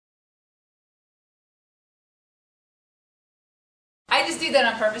just do that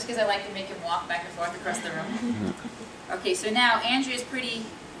on purpose because I like to make him walk back and forth across the room. Okay, so now Andrea's pretty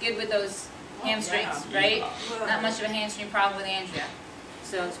good with those hamstrings, right? Not much of a hamstring problem with Andrea.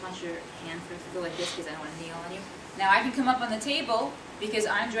 So just want your hand first to go like this because I don't want to kneel on you. Now I can come up on the table because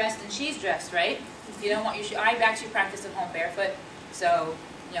I'm dressed and she's dressed, right? If you don't want your shoes, I actually practice at home barefoot, so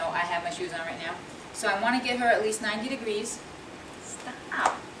you know I have my shoes on right now. So I want to get her at least 90 degrees.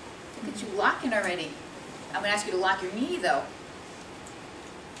 Stop! Look at you locking already. I'm going to ask you to lock your knee though.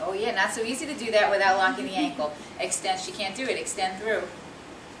 Oh yeah, not so easy to do that without locking the ankle. Extend, she can't do it. Extend through.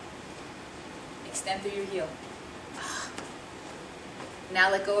 Extend through your heel. Now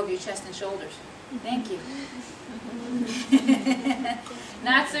let go of your chest and shoulders. Thank you.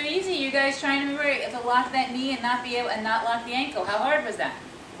 Not so easy. You guys trying to remember to lock that knee and not be able and not lock the ankle. How hard was that?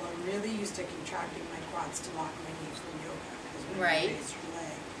 Well, I'm really used to contracting my quads to lock my knee from yoga. Right. Raise your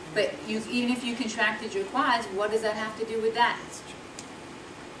leg. But even if you contracted your quads, what does that have to do with that? That's true.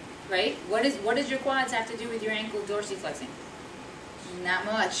 Right? What does your quads have to do with your ankle dorsiflexing? Not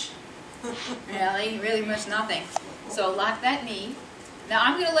much. Really much nothing. So lock that knee. Now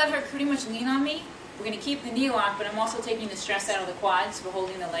I'm going to let her pretty much lean on me. We're going to keep the knee locked, but I'm also taking the stress out of the quads for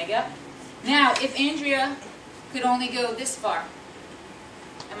holding the leg up. Now, if Andrea could only go this far,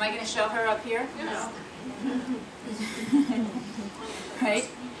 am I going to shove her up here? No. Right?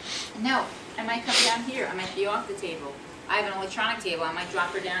 No. I might come down here. I might be off the table. I have an electronic table. I might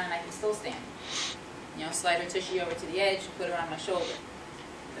drop her down and I can still stand. You know, slide her tushy over to the edge, put her on my shoulder.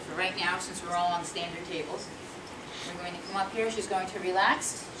 But for right now, since we're all on standard tables, we're going to come up here. She's going to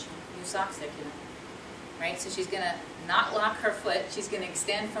relax. New socks there, kiddo. Right? So she's going to not lock her foot. She's going to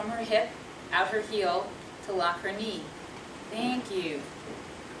extend from her hip, out her heel, to lock her knee. Thank you.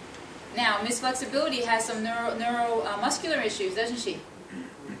 Now, Miss Flexibility has some neuromuscular issues, doesn't she?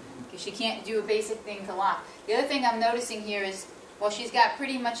 Because she can't do a basic thing to lock. The other thing I'm noticing here is, well, she's got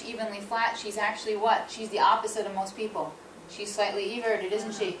pretty much evenly flat. She's actually what? She's the opposite of most people. She's slightly everted,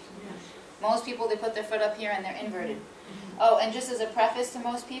 isn't she? Most people, they put their foot up here and they're inverted. Oh, and just as a preface to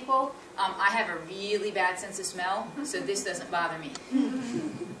most people, I have a really bad sense of smell, so this doesn't bother me.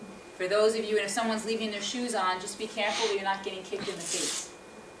 For those of you, and if someone's leaving their shoes on, just be careful that you're not getting kicked in the face.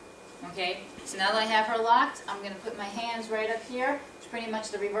 Okay? So now that I have her locked, I'm going to put my hands right up here. It's pretty much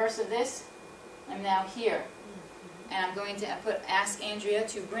the reverse of this. I'm now here. And I'm going to ask Andrea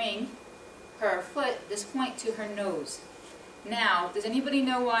to bring her foot, this point, to her nose. Now, does anybody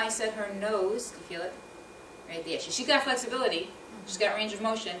know why I said her nose? Do you feel it? Right there. She's got flexibility. She's got range of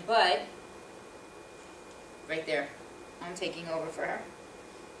motion, but right there. I'm taking over for her.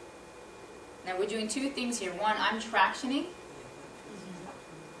 Now we're doing two things here. One, I'm tractioning.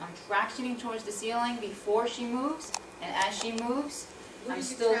 I'm tractioning towards the ceiling before she moves, and as she moves, I'm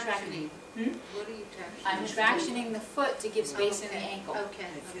still tractioning. What are you tractioning? I'm tractioning the foot to give space in the ankle. Okay.